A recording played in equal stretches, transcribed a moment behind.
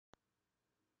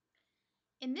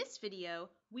In this video,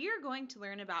 we are going to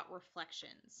learn about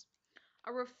reflections.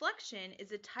 A reflection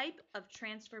is a type of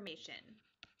transformation,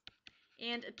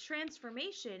 and a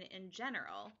transformation in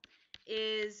general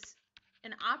is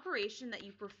an operation that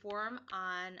you perform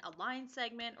on a line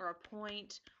segment or a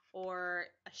point or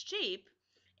a shape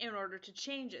in order to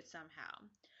change it somehow.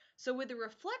 So with a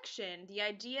reflection, the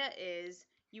idea is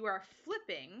you are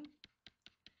flipping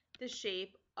the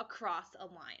shape across a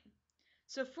line.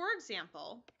 So for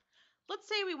example, let's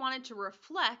say we wanted to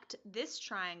reflect this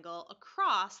triangle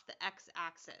across the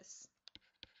x-axis.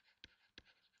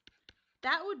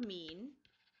 That would mean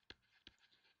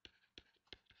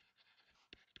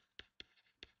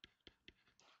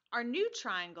our new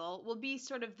triangle will be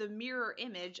sort of the mirror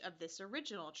image of this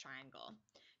original triangle.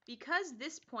 Because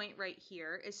this point right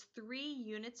here is 3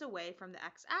 units away from the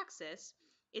x-axis,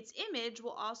 its image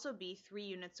will also be 3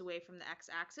 units away from the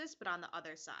x-axis, but on the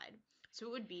other side. So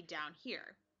it would be down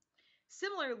here.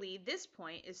 Similarly, this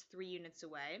point is 3 units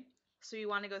away, so we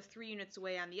want to go 3 units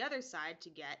away on the other side to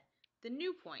get the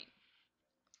new point.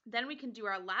 Then we can do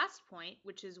our last point,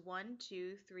 which is 1,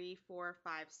 2, 3, 4,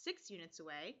 5, 6 units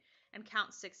away, and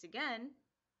count 6 again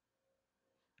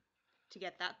to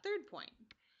get that third point.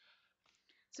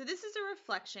 So this is a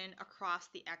reflection across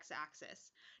the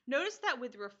x-axis. Notice that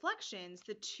with reflections,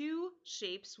 the two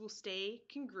shapes will stay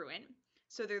congruent,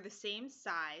 so they're the same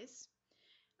size,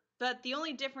 but the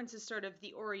only difference is sort of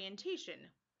the orientation.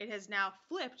 It has now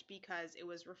flipped because it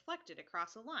was reflected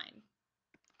across a line.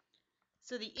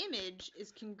 So the image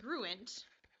is congruent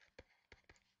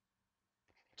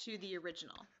to the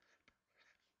original.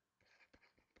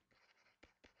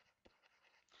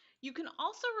 You can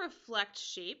also reflect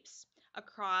shapes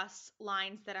across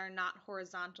lines that are not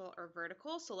horizontal or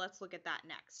vertical, so let's look at that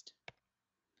next.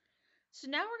 So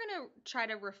now we're going to try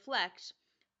to reflect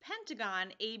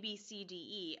pentagon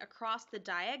ABCDE across the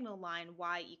diagonal line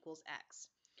y equals x.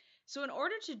 So in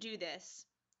order to do this,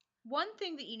 one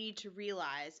thing that you need to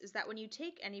realize is that when you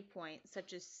take any point,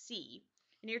 such as C,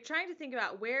 and you're trying to think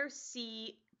about where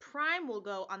C prime will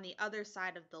go on the other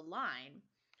side of the line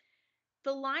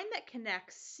that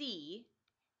connects C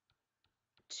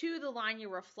to the line you're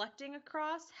reflecting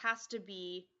across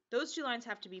those two lines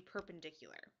have to be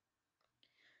perpendicular.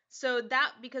 So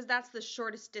because that's the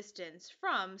shortest distance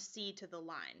from C to the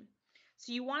line.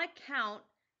 So you want to count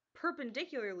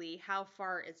perpendicularly how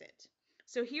far is it.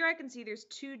 So here I can see there's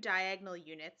 2 diagonal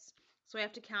units, so I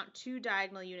have to count 2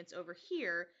 diagonal units over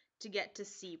here to get to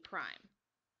C prime.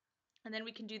 And then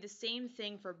we can do the same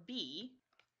thing for B.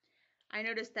 I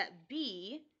notice that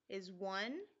B is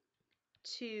 1,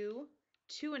 2,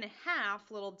 2.5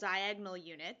 little diagonal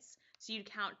units. So you'd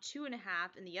count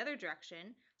 2.5 in the other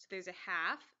direction. So there's a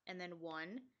half, and then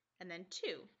 1, and then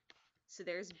 2. So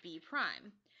there's B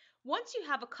prime. Once you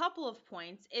have a couple of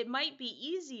points, it might be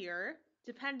easier,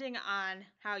 depending on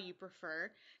how you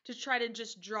prefer, to try to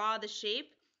just draw the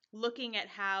shape looking at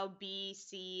how B,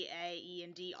 C, A, E,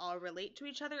 and D all relate to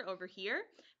each other over here,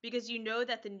 because you know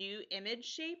that the new image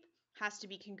shape has to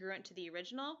be congruent to the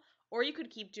original, or you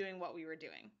could keep doing what we were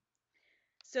doing.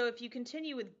 So if you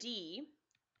continue with D,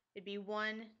 it'd be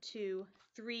 1, 2,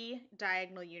 3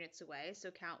 diagonal units away.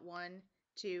 So count 1,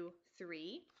 2,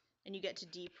 3, and you get to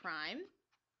D prime.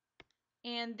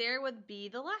 And there would be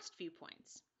the last few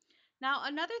points. Now,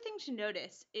 another thing to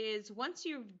notice is once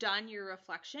you've done your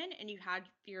reflection and you had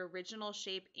your original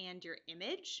shape and your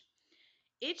image,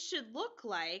 it should look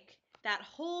like that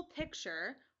whole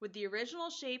picture with the original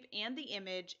shape and the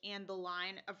image and the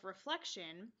line of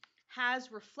reflection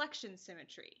has reflection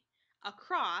symmetry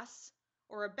across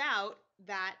or about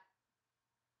that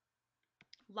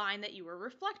line that you were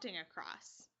reflecting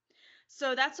across.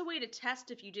 So that's a way to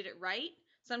test if you did it right.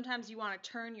 Sometimes you want to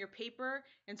turn your paper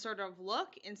and sort of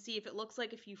look and see if it looks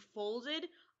like if you folded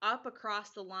up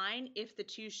across the line, if the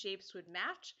two shapes would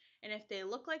match. And if they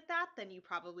look like that, then you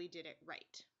probably did it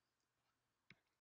right.